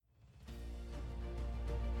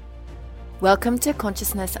Welcome to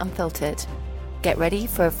Consciousness Unfiltered. Get ready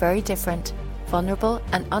for a very different, vulnerable,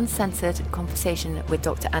 and uncensored conversation with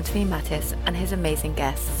Dr. Anthony Mattis and his amazing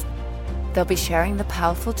guests. They'll be sharing the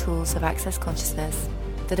powerful tools of Access Consciousness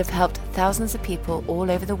that have helped thousands of people all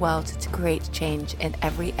over the world to create change in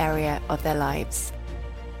every area of their lives.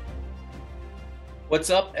 What's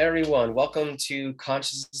up, everyone? Welcome to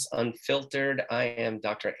Consciousness Unfiltered. I am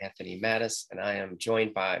Dr. Anthony Mattis, and I am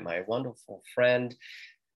joined by my wonderful friend,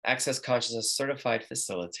 Access Consciousness Certified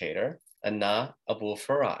Facilitator, Ana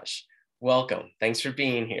Abul-Faraj. Welcome. Thanks for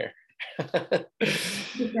being here. Thank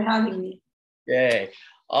you for having me. Yay.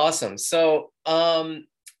 Awesome. So tell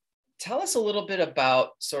us a little bit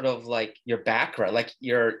about sort of like your background, like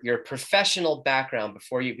your professional background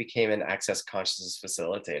before you became an Access Consciousness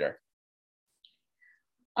Facilitator.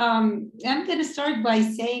 I'm going to start by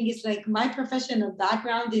saying it's like my professional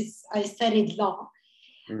background is I studied law,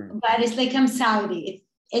 but it's like I'm Saudi. If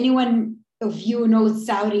anyone of you knows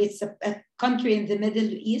Saudi, it's a country in the Middle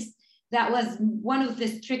East that was one of the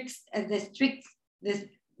strict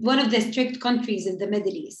countries in the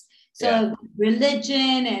Middle East. So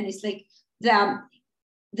religion and it's like the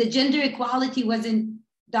gender equality wasn't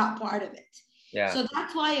that part of it. Yeah. So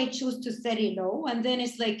that's why I chose to study law. And then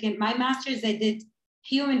it's like in my master's, I did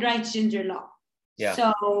human rights, gender law. Yeah.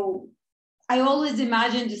 So I always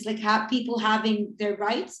imagined just like people having their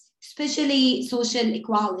rights, especially social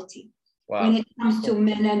equality. Wow. When it comes to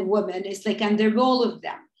men and women, it's like, and the role of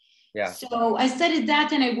them. Yeah. So I studied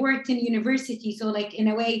that and I worked in university. So like in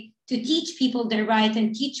a way to teach people their right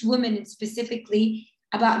and teach women specifically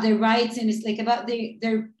about their rights. And it's like about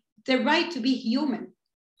their right to be human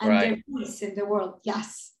and their voice in the world.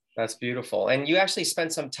 Yes. That's beautiful. And you actually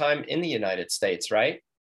spent some time in the United States, right?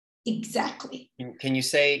 Exactly. Can you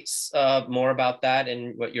say more about that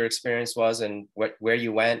and what your experience was and where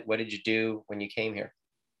you went? What did you do when you came here?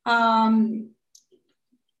 As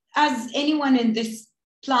anyone in this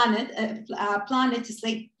planet is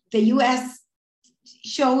like the US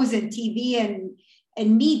shows and TV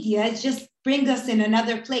and media just bring us in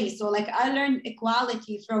another place. So like I learned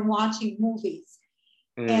equality from watching movies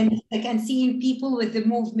and seeing people with the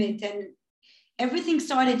movement, and everything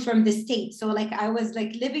started from the States. So like I was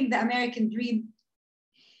like living the American dream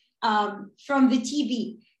from the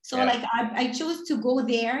TV. So like I chose to go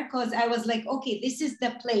there because I was like, okay, this is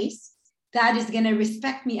the place that is going to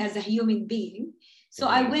respect me as a human being. So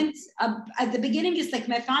I went at the beginning, it's like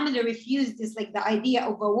my family refused this, like the idea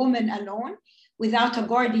of a woman alone without a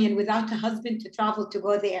guardian, without a husband to travel to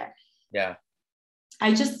go there. Yeah.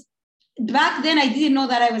 Back then I didn't know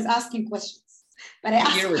that I was asking questions, but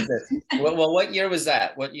What year was this? Well, what year was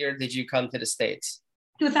that? What year did you come to the States?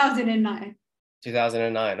 2009.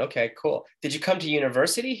 2009. Okay, cool. Did you come to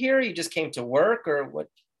university here? Or you just came to work or what?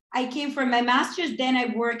 I came for my master's, then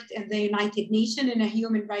I worked in the United Nations in a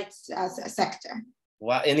human rights sector.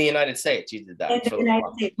 Wow, in the United States, you did that? In the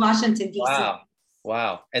United States, Washington, D.C.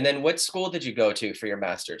 Wow. And then what school did you go to for your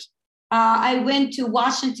master's? I went to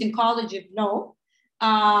Washington College of Law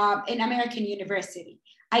in American University.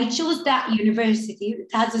 I chose that university. It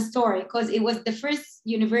has a story because it was the first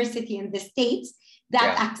university in the States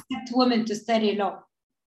that accept women to study law.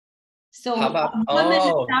 So women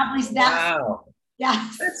established that. Wow.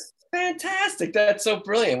 Yes. That's fantastic. That's so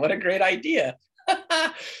brilliant. What a great idea.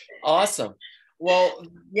 Awesome. Well,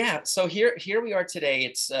 yeah. So here we are today.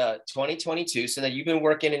 It's 2022. So that you've been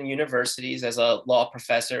working in universities as a law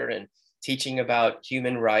professor and teaching about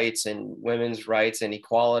human rights and women's rights and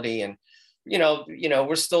equality. And, you know,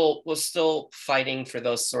 we're still fighting for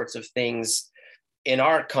those sorts of things in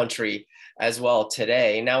our country as well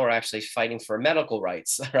today. Now we're actually fighting for medical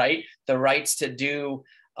rights, right? The rights to do,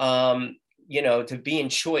 to be in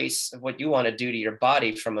choice of what you want to do to your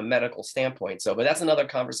body from a medical standpoint. So, but that's another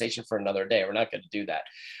conversation for another day. We're not going to do that.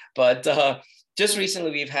 But just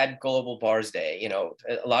recently, we've had Global Bars Day. You know,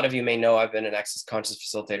 a lot of you may know I've been an Access Conscious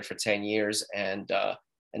Facilitator for 10 years. And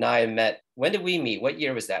I met, when did we meet? What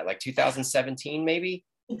year was that? Like 2017, maybe?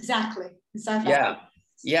 Exactly.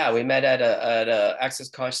 Yeah, we met at a Access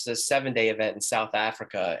Consciousness 7-day event in South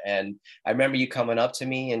Africa. And I remember you coming up to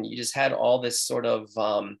me and you just had all this sort of,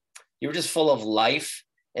 you were just full of life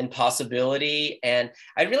and possibility. And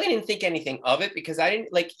I really didn't think anything of it because I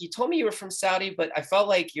didn't, like, you told me you were from Saudi, but I felt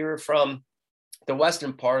like you were from the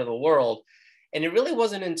Western part of the world. And it really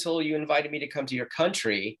wasn't until you invited me to come to your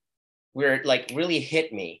country where it like really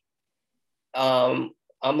hit me. I'm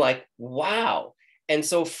like, wow. And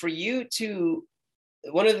so for you to,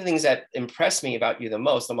 one of the things that impressed me about you the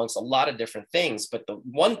most amongst a lot of different things, but the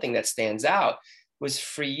one thing that stands out was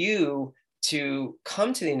for you to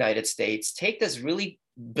come to the United States, take this really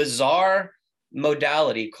bizarre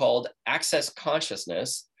modality called access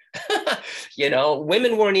consciousness. You know,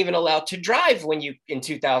 women weren't even allowed to drive when you in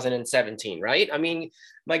 2017, right? I mean,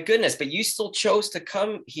 my goodness, but you still chose to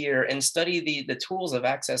come here and study the tools of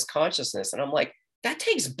access consciousness. And I'm like, that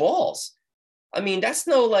takes balls. I mean, that's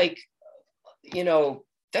no like, you know,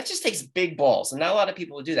 that just takes big balls. And not a lot of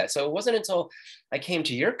people would do that. So it wasn't until I came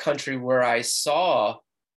to your country where I saw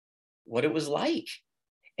what it was like.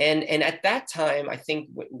 And at that time, I think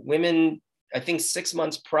women, I think 6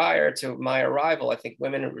 months prior to my arrival, I think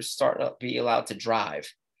women were starting to be allowed to drive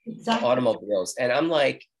automobiles. And I'm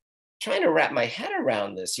like trying to wrap my head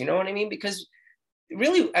around this, you know what I mean? Because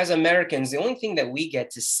really, as Americans, the only thing that we get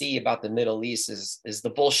to see about the Middle East is the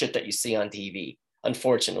bullshit that you see on TV,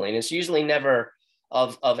 unfortunately. And it's usually never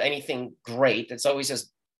of anything great. It's always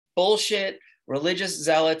just bullshit, religious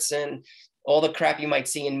zealots, and all the crap you might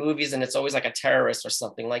see in movies. And it's always like a terrorist or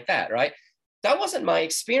something like that, right? That wasn't my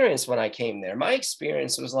experience when I came there. My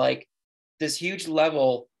experience was like this huge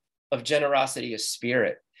level of generosity of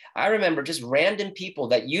spirit. I remember just random people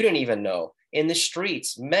that you didn't even know in the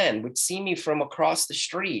streets, men would see me from across the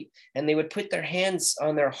street and they would put their hands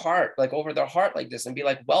on their heart, like over their heart like this and be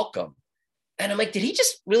like, welcome. And I'm like, did he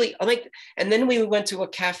just really, I'm like, and then we went to a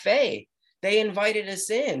cafe, they invited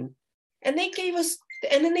us in and they gave us,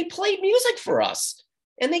 and then they played music for us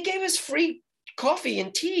and they gave us free coffee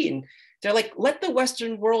and tea. And they're like, let the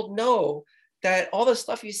Western world know that all the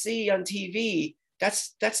stuff you see on TV,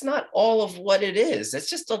 that's not all of what it is. It's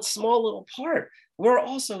just a small little part. We're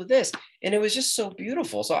also this. And it was just so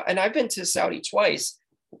beautiful. So, and I've been to Saudi twice,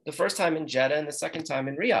 the first time in Jeddah and the second time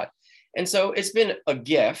in Riyadh. And so it's been a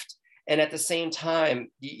gift. And at the same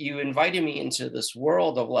time, you invited me into this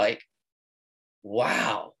world of like,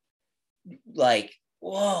 wow, like,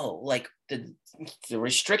 whoa, like the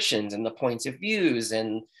restrictions and the points of views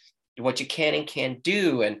and what you can and can't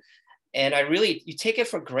do. And I really, you take it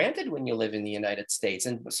for granted when you live in the United States.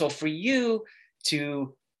 And so for you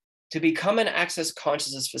to become an access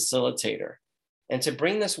consciousness facilitator and to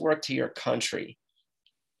bring this work to your country,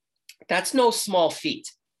 that's no small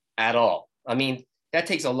feat at all. I mean, that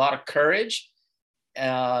takes a lot of courage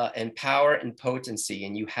and power and potency,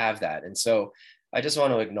 and you have that. And so I just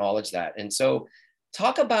want to acknowledge that. And so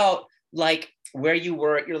talk about like where you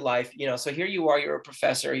were at your life, you know, so here you are, you're a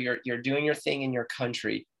professor, you're doing your thing in your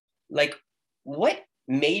country. Like what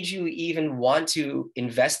made you even want to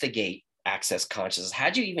investigate access consciousness?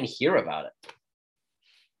 How'd you even hear about it?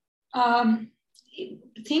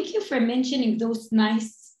 Thank you for mentioning those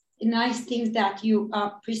nice things that you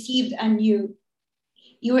perceived and you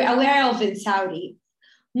were aware of in Saudi.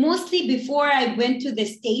 Mostly before I went to the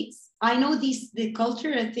States, I know the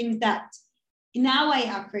cultural things that now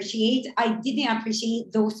I appreciate. I didn't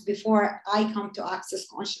appreciate those before I come to access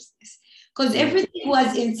consciousness, because everything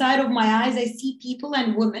was inside of my eyes. I see people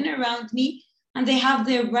and women around me, and they have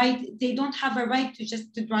their right. They don't have a right to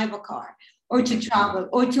just to drive a car or to travel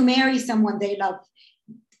or to marry someone they love.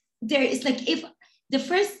 There is like, if the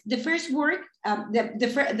first work,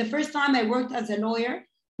 the first time I worked as a lawyer,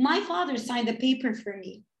 my father signed a paper for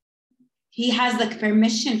me. He has like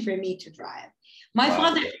permission for me to drive. My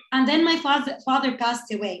father, and then my father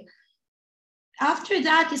passed away. After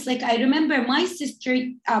that, it's like, I remember my sister,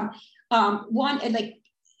 like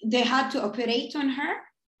they had to operate on her,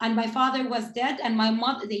 and my father was dead, and my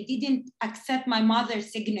mother, they didn't accept my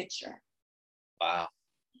mother's signature. Wow.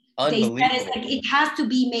 Unbelievable. They said it's like, it has to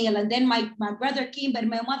be male. And then my brother came, but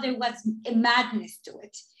my mother was a madness to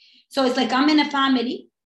it. So it's like, I'm in a family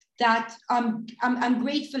that I'm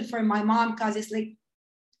grateful for my mom, because it's like,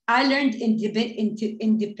 I learned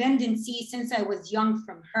independency since I was young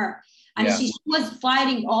from her. And she was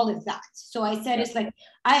fighting all of that. So I said, it's like,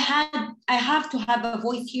 I have to have a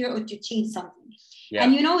voice here or to change something. Yeah.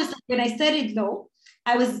 And you know, it's like when I studied law,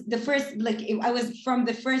 I was the first, like I was from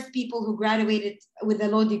the first people who graduated with a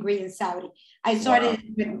law degree in Saudi. I started,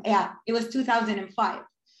 it was 2005.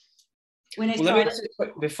 When I started.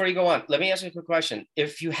 Before you go on, let me ask you a quick question.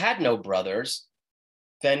 If you had no brothers,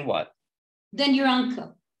 then what? Then your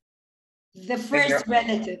uncle, the first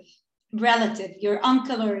relative, your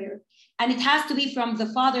uncle or your, and it has to be from the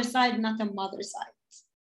father's side, not the mother's side.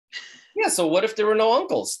 Yeah. So what if there were no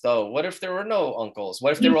uncles, though? What if there were no uncles?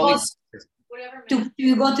 What if there were only sisters?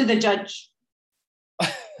 You go to the judge. Oh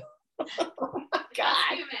my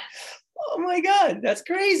God. Oh my God. That's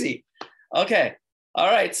crazy. Okay. All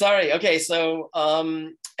right. Sorry. Okay. So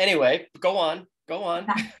anyway, go on.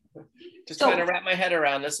 Just trying to wrap my head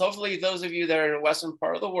around this. Hopefully those of you that are in the Western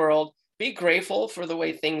part of the world, be grateful for the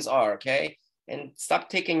way things are. Okay. And stop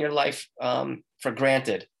taking your life for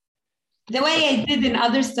granted. The way I did in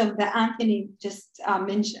other stuff that Anthony just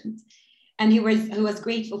mentioned. and he was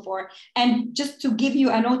grateful for. And just to give you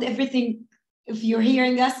a note, everything, if you're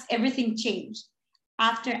hearing us, everything changed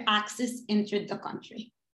after Axis entered the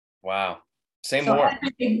country. Wow. Say So more.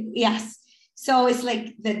 Yes. So it's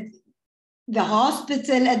like the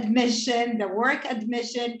hospital admission, the work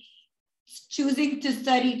admission, choosing to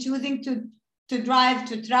study, choosing to drive,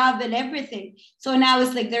 to travel, everything. So now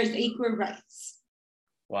it's like there's equal rights.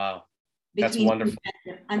 Wow. That's Between wonderful.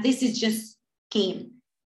 And this is just came.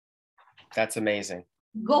 That's amazing.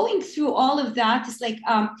 Going through all of that, it's like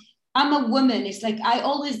I'm a woman. It's like I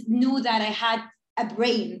always knew that I had a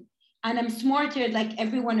brain and I'm smarter like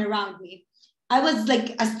everyone around me. I was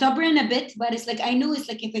like a stubborn a bit, but it's like I knew it's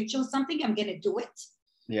like if I chose something, I'm gonna do it.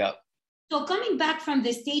 Yeah. So coming back from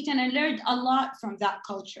the state, and I learned a lot from that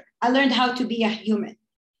culture. I learned how to be a human.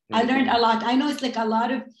 I learned a lot. I know it's like a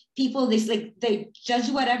lot of people, they judge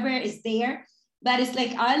whatever is there, but it's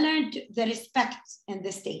like I learned the respect in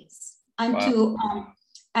the States. And Wow.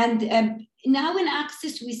 now in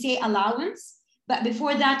Axis, we say allowance, but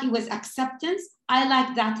before that, it was acceptance. I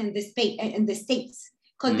like that in the States,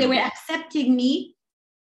 because they were accepting me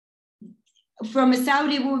from a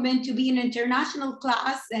Saudi woman to be in international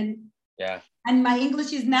class, and my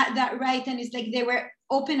English is not that right. And it's like they were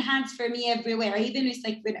open hands for me everywhere. Even it's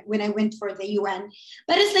like when I went for the UN,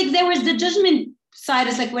 but it's like there was the judgment side.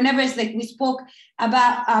 It's like whenever it's like we spoke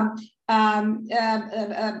about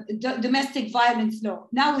domestic violence law.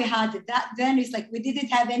 Now we had it. That then it's like we didn't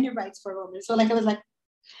have any rights for women. So like I was like,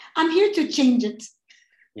 I'm here to change it.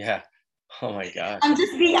 Yeah. Oh my gosh.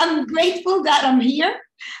 I'm grateful that I'm here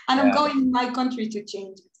and I'm going in my country to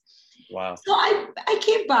change it. Wow. So I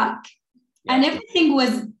came back and everything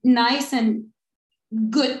was nice and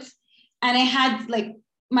good. And I had like,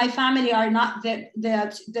 my family are not the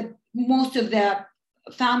most of the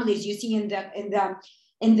families you see in the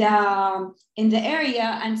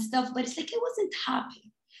area and stuff, but it's like I wasn't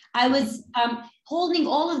happy. I was holding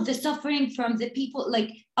all of the suffering from the people,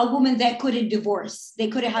 like a woman that couldn't divorce. They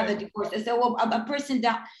couldn't have a divorce. So a person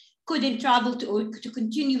that couldn't travel to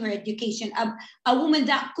continue her education. A woman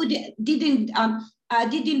that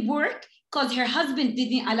didn't work because her husband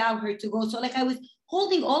didn't allow her to go. So like I was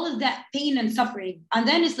holding all of that pain and suffering. And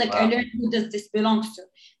then it's like, I learned who does this belongs to.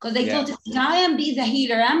 Because I thought, I am be the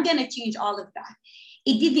healer. I'm going to change all of that.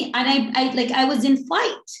 It didn't. And I was in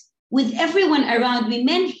fight with everyone around me.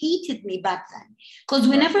 Men hated me back then. Because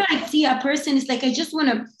whenever I see a person, it's like, I just want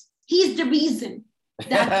to, he's the reason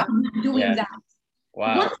that I'm not doing that.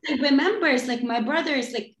 Wow. Once I remember, it's like my brother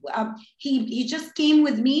is like, he just came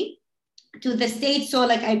with me to the States. So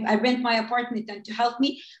like I rent my apartment and to help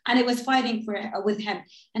me. And I was fighting with him.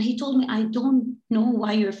 And he told me, I don't know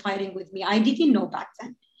why you're fighting with me. I didn't know back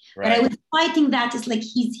then. But I was fighting that. It's like,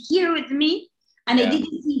 he's here with me and I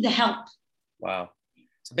didn't see the help. Wow.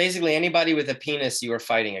 So basically anybody with a penis you were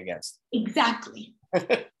fighting against. Exactly.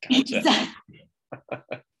 Gotcha.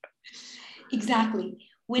 Exactly.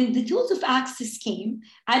 When the tools of Axis came,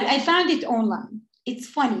 I found it online. It's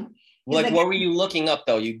funny. Like what were you looking up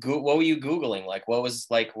though? What were you Googling? Like what was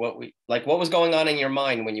going on in your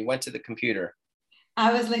mind when you went to the computer?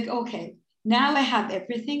 I was like, okay, now I have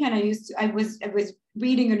everything. And I was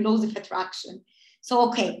reading in Laws of Attraction. So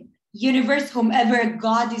okay, universe, whomever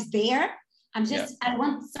God is there, I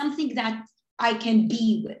want something that I can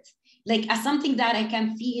be with, like something that I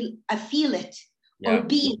can feel. I feel it. Or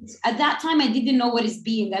be it. At that time, I didn't know what is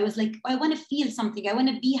being. I was like, I want to feel something. I want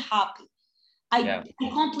to be happy. I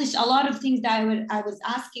accomplished a lot of things that I was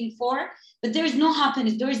asking for, but there is no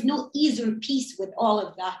happiness. There is no ease or peace with all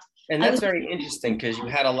of that. And that's very interesting because you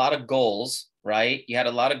had a lot of goals, right? You had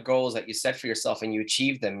a lot of goals that you set for yourself and you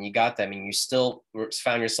achieved them and you got them and you still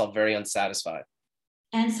found yourself very unsatisfied.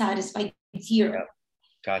 Unsatisfied, zero. Yeah.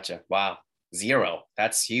 Gotcha. Wow. Zero.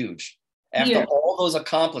 That's huge. After all those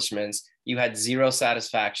accomplishments, you had zero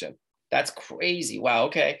satisfaction. That's crazy. Wow.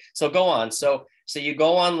 Okay. So go on. So you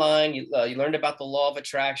go online, you learned about the law of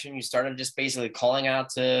attraction. You started just basically calling out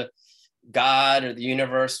to God or the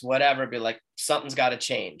universe, whatever, be like, something's got to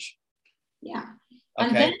change. Yeah. Okay.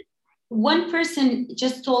 And then one person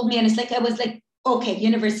just told me, and it's like, I was like, okay,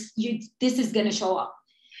 universe, this is going to show up.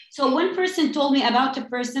 So one person told me about a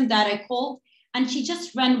person that I called, and she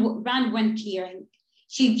just ran one clearing.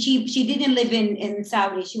 She didn't live in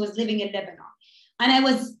Saudi. She was living in Lebanon. And I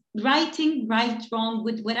was writing right, wrong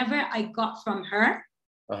with whatever I got from her.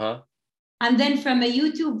 And then from a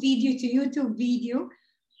YouTube video to YouTube video,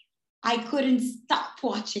 I couldn't stop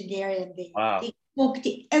watching Gary and Dane. Wow. They spoke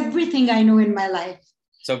to everything I know in my life.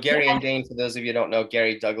 So Gary and Dane, for those of you who don't know,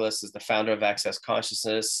 Gary Douglas is the founder of Access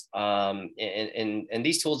Consciousness. And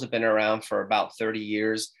these tools have been around for about 30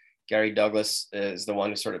 years. Gary Douglas is the one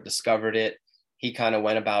who sort of discovered it. He kind of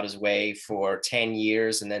went about his way for 10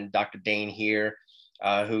 years. And then Dr. Dain Heer,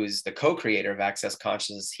 who's the co-creator of Access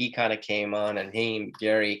Consciousness, he kind of came on, and he and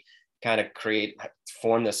Gary kind of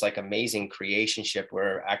formed this like amazing creationship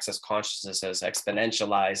where Access Consciousness has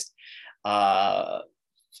exponentialized from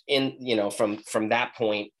that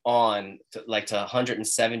point on to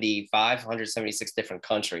 176 different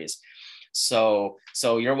countries. So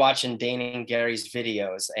you're watching Dain and Gary's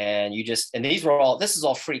videos, and this is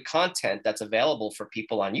all free content that's available for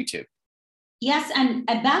people on YouTube. Yes, and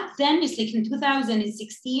back then, it's like in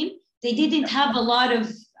 2016, they didn't have a lot of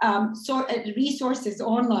resources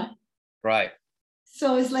online. Right.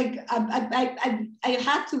 So it's like I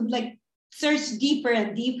had to like search deeper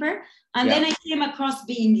and deeper, and then I came across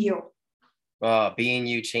Being You. Being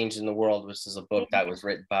You, Changing the World, which is a book that was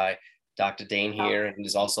written by Dr. Dain Heer, and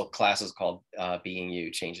there's also classes called Being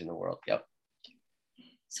You, Changing the World. Yep.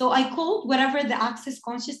 So I called whatever the Access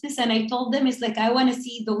Consciousness, and I told them, it's like, I want to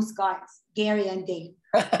see those guys, Gary and Dain.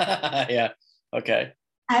 Yeah. Okay.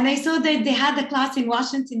 And I saw that they had a class in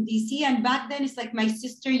Washington, D.C. And back then, it's like my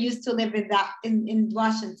sister used to live in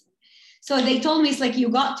Washington. So they told me, it's like, you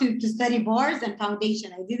got to study bars and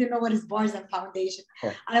foundation. I didn't know what is bars and foundation.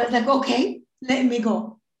 And I was like, okay, let me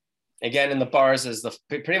go. Again, in the bars is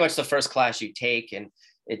pretty much the first class you take, and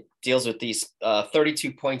it deals with these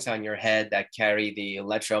 32 points on your head that carry the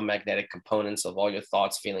electromagnetic components of all your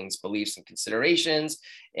thoughts, feelings, beliefs, and considerations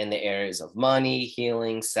in the areas of money,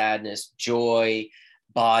 healing, sadness, joy,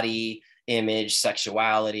 body, image,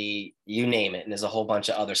 sexuality, you name it. And there's a whole bunch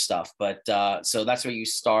of other stuff. But so that's where you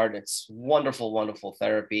start. It's wonderful, wonderful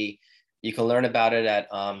therapy. You can learn about it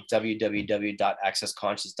at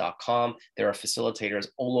www.accessconscious.com. There are facilitators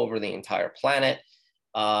all over the entire planet.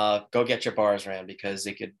 Go get your bars ran, because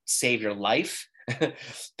it could save your life.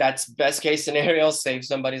 That's best case scenario, save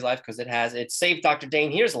somebody's life, because it saved Dr.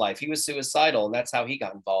 Dain Heer's life. He was suicidal, and that's how he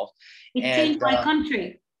got involved. It saved my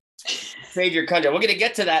country. Save your country. We're going to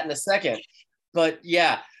get to that in a second. But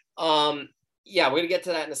yeah, we're going to get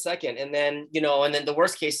to that in a second. And then, and then the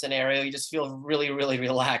worst case scenario, you just feel really, really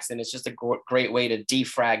relaxed. And it's just a great way to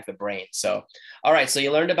defrag the brain. So, all right. So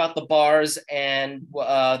you learned about the bars and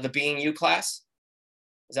the Being You class.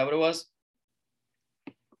 Is that what it was?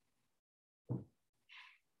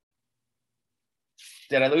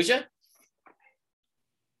 Did I lose you?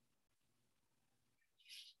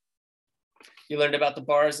 You learned about the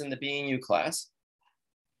bars in the Being You class.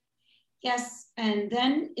 Yes, and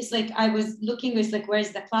then it's like I was looking, it's like,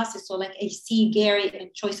 where's the classes? So like I see Gary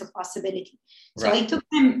and Choice of Possibility. So I took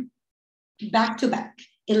them back to back.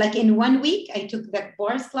 In 1 week, I took the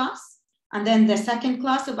bars class, and then the second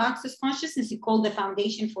class of Access Consciousness, you called the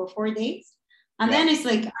foundation for 4 days. And then it's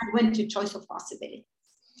like I went to Choice of Possibility.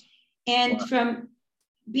 And from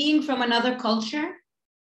being from another culture,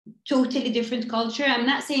 totally different culture. I'm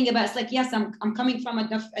not saying about, it's like, yes, I'm coming from a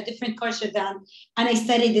different culture and I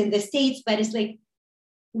studied in the States, but it's like,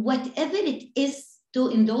 whatever it is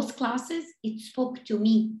in those classes, it spoke to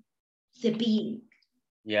me, the being,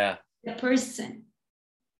 the person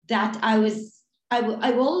that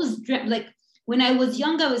I've always dreamt. Like when I was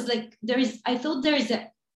young, I was like, it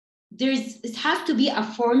has to be a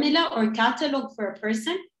formula or catalog for a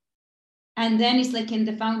person. And then it's like in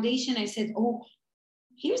the foundation, I said, oh,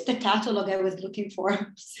 here's the catalog I was looking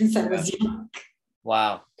for since I was young.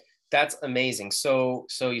 Wow, that's amazing. So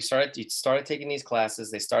you started taking these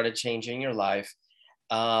classes. They started changing your life.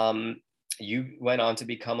 You went on to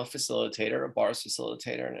become a facilitator, a bars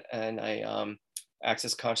facilitator, and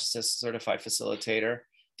Access Consciousness certified facilitator.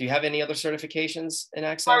 Do you have any other certifications in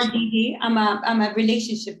Access? RDD. I'm a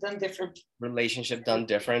relationship done different. Relationship done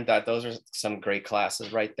different. Those are some great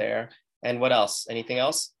classes right there. And what else? Anything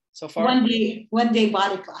else so far? 1 day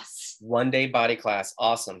body class. 1 day body class.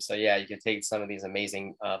 Awesome. So yeah, you can take some of these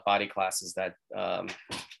amazing body classes that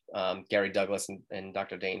Gary Douglas and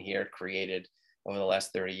Dr. Dain Heer created over the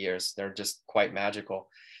last 30 years. They're just quite magical.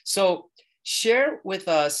 So share with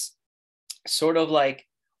us sort of like,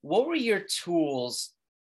 what were your tools?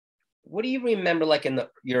 What do you remember like in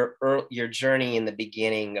your journey in the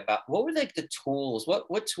beginning about what were like the tools?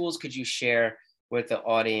 What tools could you share with the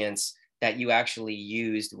audience that you actually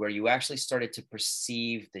used, where you actually started to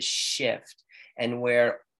perceive the shift, and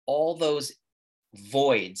where all those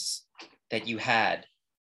voids that you had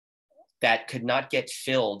that could not get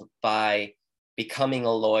filled by becoming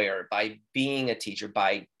a lawyer, by being a teacher,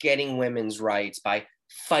 by getting women's rights, by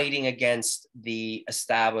fighting against the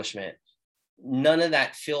establishment, none of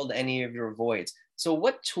that filled any of your voids. So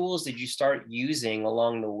what tools did you start using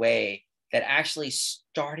along the way that actually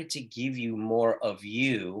started to give you more of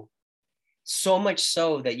you, so much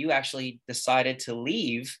so that you actually decided to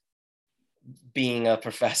leave being a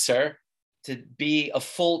professor to be a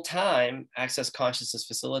full-time access consciousness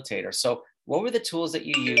facilitator. So what were the tools that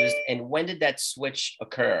you used, and when did that switch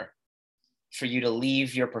occur for you to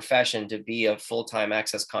leave your profession to be a full-time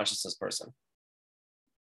access consciousness person?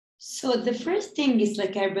 So the first thing is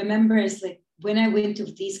like, I remember is like when I went to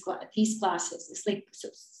these classes, it's like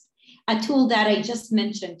a tool that I just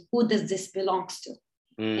mentioned, who does this belongs to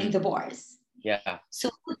in the bars? Yeah. So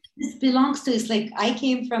who this belongs to is like, I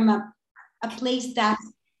came from a place that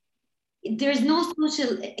there's no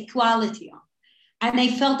social equality on. And I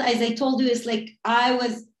felt, as I told you, it's like I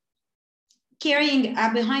was carrying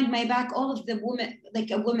behind my back all of the women,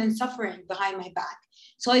 like a woman suffering behind my back.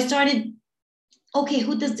 So I started, okay,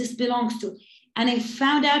 who does this belongs to? And I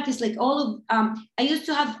found out it's like all of, I used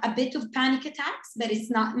to have a bit of panic attacks, but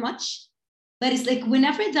it's not much. But it's like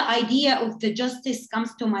whenever the idea of the justice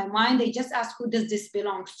comes to my mind, I just ask, who does this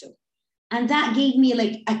belongs to? And that gave me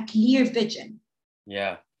like a clear vision.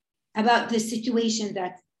 Yeah. About the situation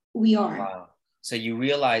that we are. Wow. So you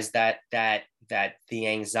realize that the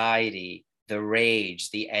anxiety, the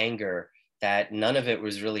rage, the anger, that none of it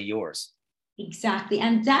was really yours. Exactly.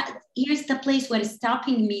 And that here's the place where it's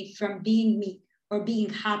stopping me from being me or being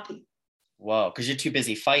happy. Whoa, because you're too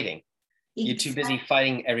busy fighting. Exactly. You're too busy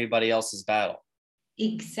fighting everybody else's battle.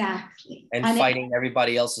 Exactly. And fighting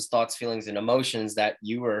everybody else's thoughts, feelings, and emotions that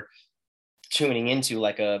you were tuning into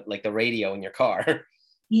like the radio in your car.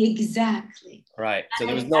 Exactly. Right. So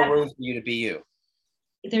there was no room for you to be you.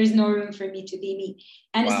 There's no room for me to be me.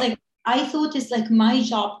 And wow. It's like, I thought it's like my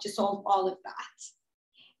job to solve all of that.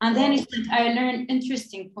 And then it's like, I learned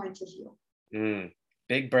interesting point of view.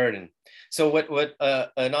 Big burden. So what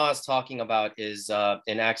Anna is talking about is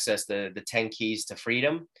in Access, the 10 keys to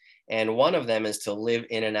freedom. And one of them is to live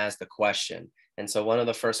in and as the question. And so one of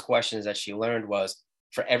the first questions that she learned was,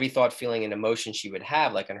 for every thought, feeling, and emotion she would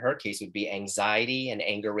have, like in her case, would be anxiety and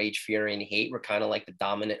anger, rage, fear, and hate were kind of like the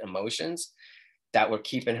dominant emotions that were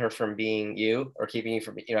keeping her from being you, or keeping you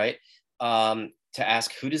from, right? To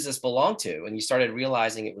ask, who does this belong to? And you started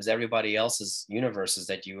realizing it was everybody else's universes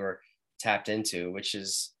that you were tapped into, which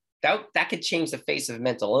is, that could change the face of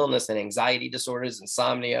mental illness and anxiety disorders,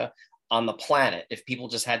 insomnia on the planet, if people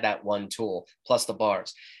just had that one tool, plus the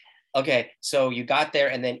bars. Okay, so you got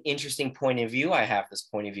there, and then interesting point of view. I have this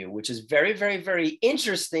point of view, which is very, very, very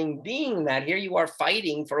interesting, being that here you are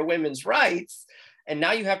fighting for women's rights, and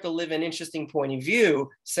now you have to live an interesting point of view.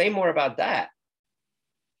 Say more about that.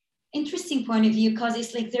 Interesting point of view, because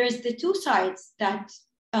it's like there's the two sides that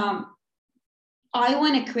I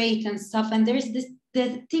want to create and stuff, and there's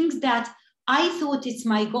the things that I thought it's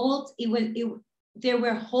my goals. They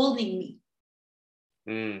were holding me.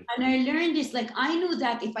 And I learned this, like, I knew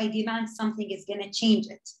that if I demand something, it's going to change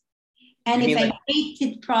it. And if I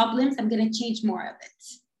created problems, I'm going to change more of it.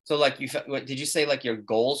 So like, did you say like your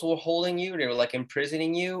goals were holding you? They were like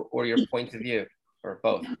imprisoning you, or your point of view, or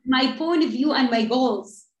both? My point of view and my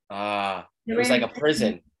goals. It was like a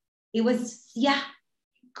prison. It was, yeah.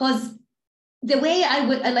 Because the way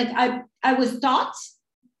I was taught,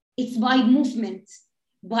 it's by movement,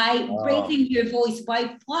 by raising your voice,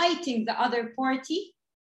 by fighting the other party,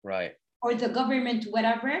 right, or the government,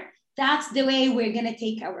 whatever. That's the way we're gonna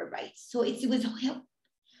take our rights. So it was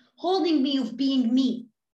holding me of being me.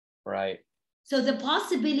 Right. So the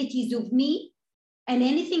possibilities of me and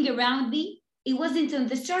anything around me, it wasn't on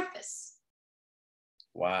the surface.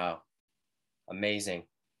 Wow, amazing.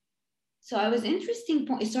 So I was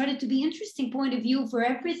it started to be interesting point of view for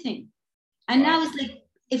everything, and now it's like,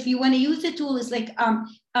 if you want to use the tool, it's like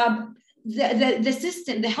the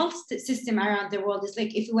system, the health system around the world is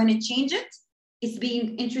like, if you want to change it, it's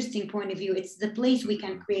being interesting point of view. It's the place we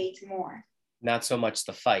can create more. Not so much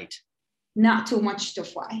the fight. Not too much to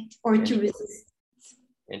fight or to resist.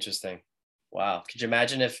 Interesting. Wow. Could you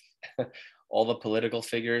imagine if all the political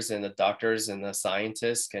figures and the doctors and the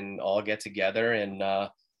scientists can all get together and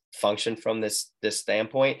function from this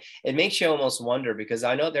standpoint? It makes you almost wonder, because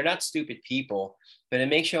I know they're not stupid people, but it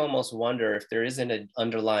makes you almost wonder if there isn't an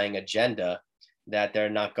underlying agenda that they're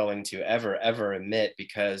not going to ever admit,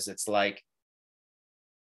 because it's like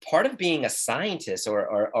part of being a scientist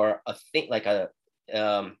or a think like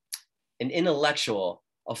an intellectual,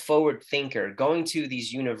 a forward thinker, going to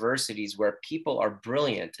these universities where people are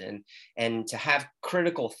brilliant and to have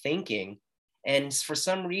critical thinking. And for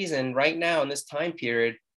some reason right now in this time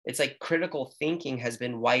period, it's like critical thinking has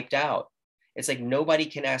been wiped out. It's like nobody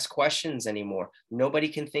can ask questions anymore. Nobody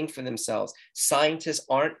can think for themselves. Scientists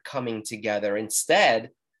aren't coming together. Instead,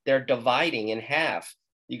 they're dividing in half.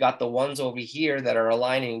 You got the ones over here that are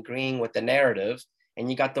aligning, agreeing with the narrative, And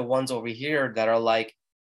you got the ones over here that are like,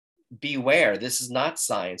 beware, this is not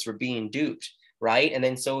science, we're being duped, right? And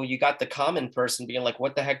then so you got the common person being like,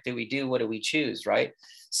 what the heck do we do? What do we choose, right?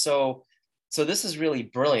 So this is really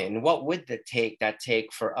brilliant. What would that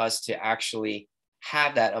take for us to actually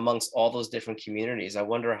have that amongst all those different communities? I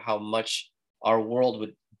wonder how much our world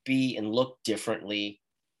would be and look differently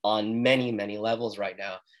on many, many levels right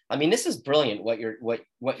now. I mean, this is brilliant what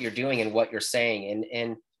you're doing and what you're saying.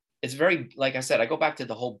 And it's very, like I said, I go back to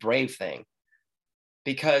the whole brave thing,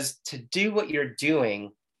 because to do what you're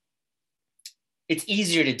doing, it's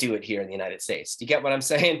easier to do it here in the United States. Do you get what I'm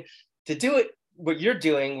saying? To do it, what you're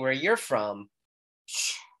doing, where you're from,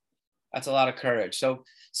 that's a lot of courage. So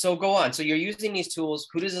go on. So you're using these tools.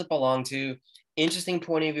 Who does it belong to? Interesting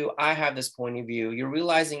point of view. I have this point of view. You're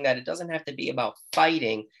realizing that it doesn't have to be about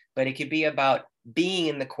fighting, but it could be about being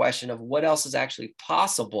in the question of what else is actually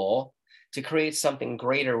possible to create something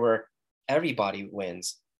greater where everybody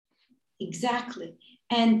wins. Exactly.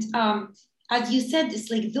 And as you said, it's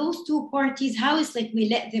like those two parties, how it's like we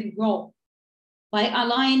let them grow by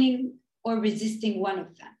aligning or resisting one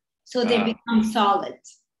of them. So they become solid.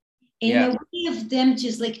 In a way of them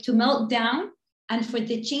just like to melt down and for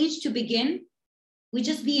the change to begin, we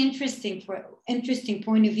just be interesting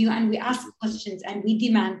point of view, and we ask questions and we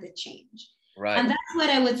demand the change. Right. And that's what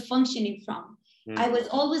I was functioning from. I was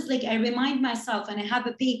always like, I remind myself, and I have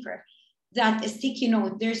a paper that a sticky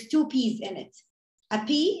note, there's 2 P's in it. A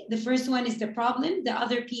P, the first one is the problem, the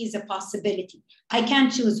other P is a possibility. I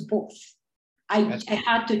can't choose both. I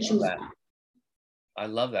had to choose one. I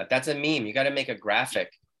love that. That's a meme. You got to make a graphic.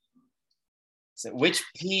 So which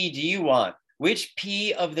P do you want? Which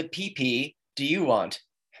P of the PP do you want?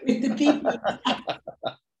 With the PP.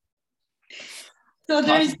 So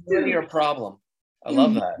there's possibility or problem. I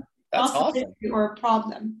love that. That's awesome. Or a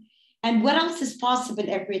problem. And what else is possible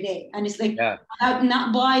every day? And it's like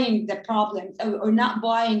not buying the problems or not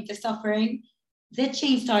buying the suffering, the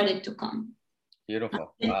change started to come.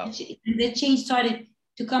 Beautiful. Wow. The change started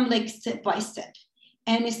to come like step by step.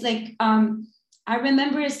 And it's like, I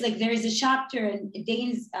remember it's like there is a chapter in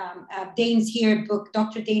Dane's here book,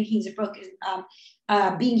 Dr. Dane Hean's book,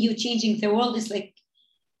 Being You, Changing the World. Is like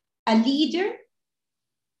a leader,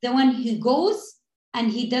 the one who goes and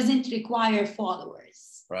he doesn't require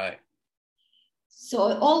followers. Right. So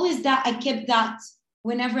always that, I kept that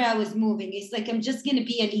whenever I was moving. It's like, I'm just going to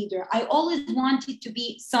be a leader. I always wanted to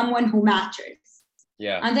be someone who matters.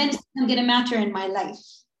 Yeah. And then I'm going to matter in my life.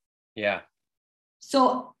 Yeah.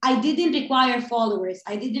 So I didn't require followers.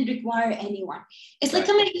 I didn't require anyone. It's like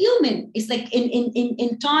I'm a human. It's like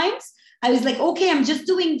in times, I was like, okay, I'm just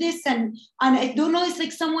doing this. And I don't know, it's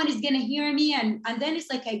like someone is going to hear me. And then it's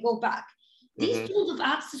like I go back. These tools of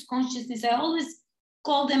access consciousness, I always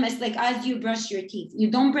call them as like, as you brush your teeth.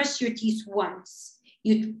 You don't brush your teeth once.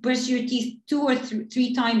 You brush your teeth 2 or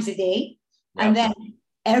 3 times a day. Yep. And then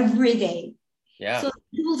every day. Yeah. So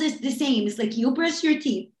the tools is the same. It's like you brush your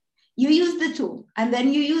teeth. You use the tool, and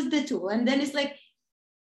then you use the tool, and then it's like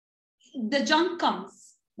the junk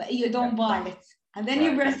comes, but you don't buy it, and then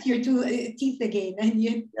you brush your teeth again, and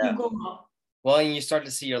you go off. Well, and you start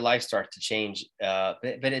to see your life start to change, but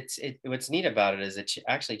what's neat about it is it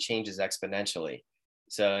actually changes exponentially.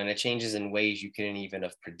 So, and it changes in ways you couldn't even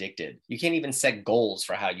have predicted. You can't even set goals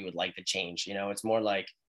for how you would like to change. You know, it's more like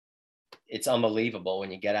it's unbelievable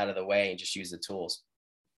when you get out of the way and just use the tools.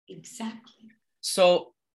 Exactly.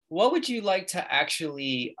 So what would you like to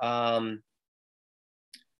actually, what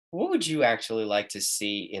would you actually like to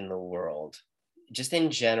see in the world, just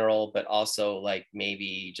in general, but also like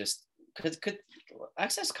maybe just, could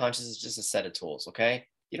access consciousness is just a set of tools, okay?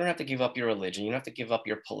 You don't have to give up your religion. You don't have to give up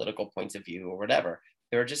your political points of view or whatever.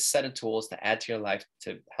 There are just a set of tools to add to your life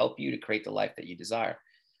to help you to create the life that you desire.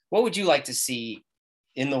 What would you like to see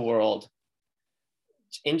in the world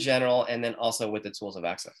in general, and then also with the tools of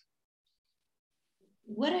access?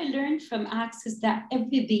 What I learned from Access, that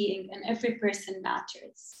every being and every person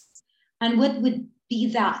matters. And what would be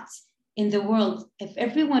that in the world if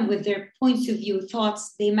everyone with their points of view,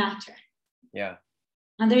 thoughts, they matter? Yeah.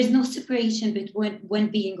 And there is no separation between one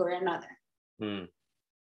being or another.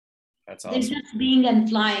 That's awesome. There's just being and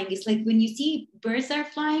flying. It's like when you see birds are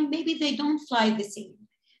flying, maybe they don't fly the same,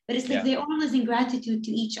 but it's like they're always in gratitude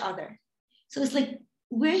to each other. So it's like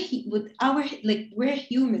we're humans.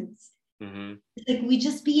 It's like we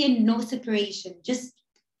just be in no separation, just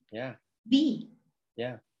be.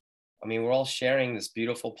 Yeah. I mean, we're all sharing this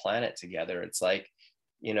beautiful planet together. It's like,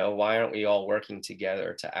 you know, why aren't we all working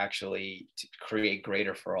together to actually to create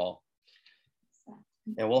greater for all?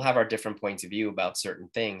 And we'll have our different points of view about certain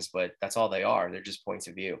things, but that's all they are. They're just points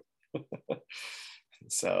of view.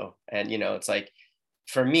 So, and you know, it's like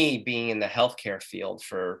for me, being in the healthcare field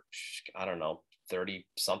for, I don't know, 30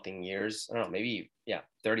 something years, I don't know, maybe,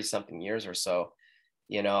 30 something years or so,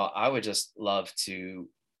 I would just love to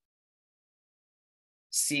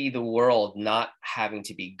see the world not having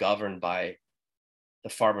to be governed by the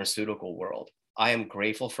pharmaceutical world. I am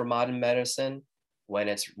grateful for modern medicine when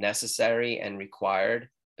it's necessary and required.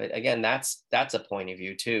 But again, that's a point of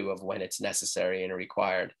view too, of when it's necessary and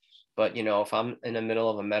required. But, if I'm in the middle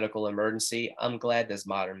of a medical emergency, I'm glad there's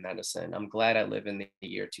modern medicine. I'm glad I live in the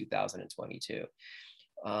year 2022.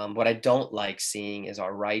 What I don't like seeing is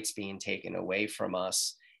our rights being taken away from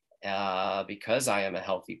us because I am a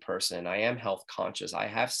healthy person. I am health conscious. I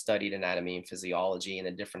have studied anatomy and physiology and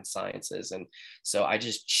the different sciences. And so I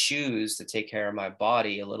just choose to take care of my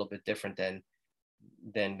body a little bit different than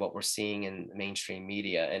what we're seeing in mainstream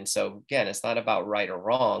media. And so again, it's not about right or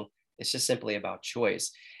wrong. It's just simply about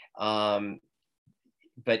choice.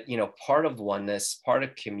 But part of oneness, part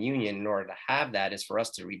of communion, in order to have that, is for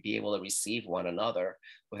us to be able to receive one another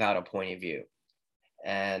without a point of view.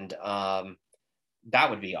 And that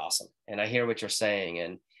would be awesome. And I hear what you're saying.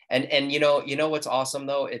 And what's awesome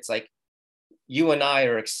though? It's like you and I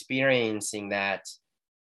are experiencing that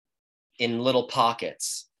in little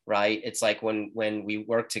pockets, right? It's like when we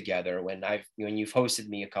work together, when you've hosted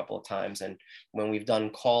me a couple of times, and when we've done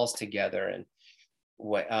calls together, and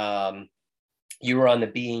you were on the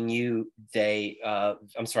Being You Day,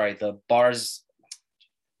 the bars,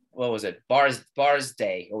 what was it? Bars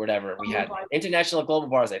Day or whatever we had. International Global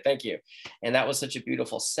Bars Day. Thank you. And that was such a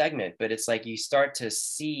beautiful segment, but it's like you start to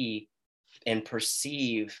see and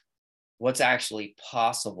perceive what's actually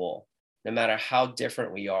possible, no matter how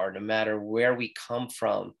different we are, no matter where we come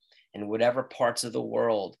from, in whatever parts of the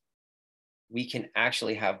world, we can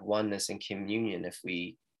actually have oneness and communion if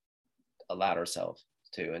we allowed ourselves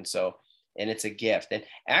to. And it's a gift. And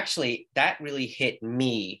actually that really hit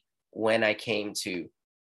me when I came to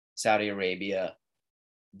Saudi Arabia,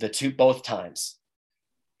 both times.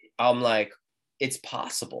 I'm like, it's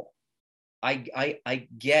possible. It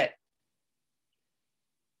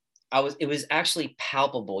was actually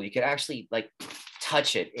palpable. You could actually like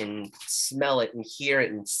touch it and smell it and hear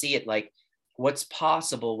it and see it, like what's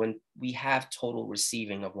possible when we have total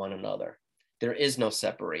receiving of one another. There is no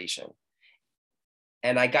separation.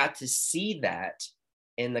 And I got to see that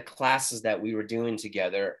in the classes that we were doing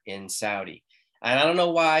together in Saudi. And I don't know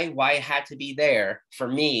why it had to be there for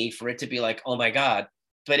me, for it to be like, oh my God,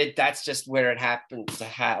 but that's just where it happened to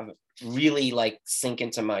have really like sink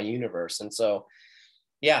into my universe. And so,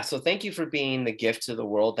 so thank you for being the gift to the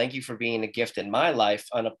world. Thank you for being a gift in my life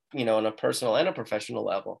on a personal and a professional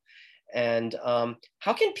level. And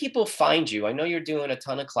how can people find you? I know you're doing a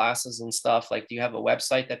ton of classes and stuff. Like, do you have a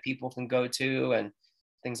website that people can go to and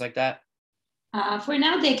things like that? For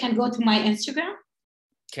now, they can go to my Instagram.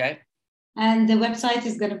 Okay. And the website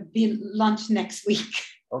is going to be launched next week.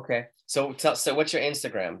 Okay. So what's your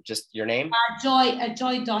Instagram? Just your name?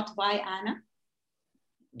 Joy.by.Anna.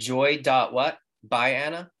 Joy.what? By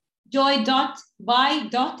Anna?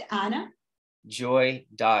 Joy.by.Anna.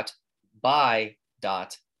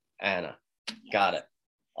 Joy.by.Anna. Got it.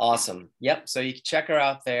 Awesome. Yep. So you can check her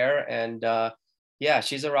out there. And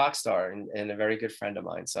she's a rock star and a very good friend of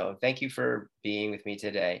mine. So thank you for being with me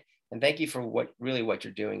today. And thank you for what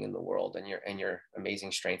you're doing in the world and your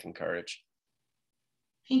amazing strength and courage.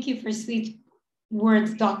 Thank you for sweet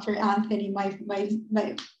words, Dr. Anthony, my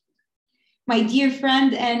dear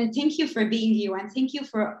friend. And thank you for being you. And thank you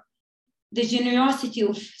for the generosity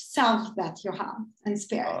of self that you have and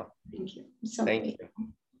spirit. Thank you. Thank you.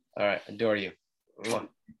 All right. Adore you.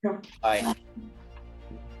 Bye.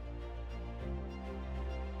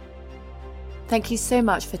 Thank you so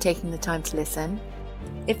much for taking the time to listen.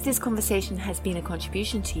 If this conversation has been a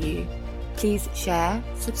contribution to you, please share,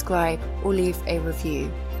 subscribe, or leave a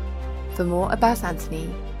review. For more about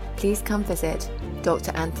Anthony, please come visit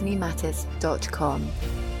drAnthonyMattis.com.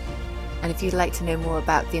 And if you'd like to know more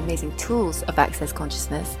about the amazing tools of Access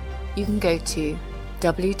Consciousness, you can go to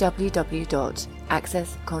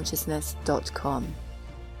www.accessconsciousness.com.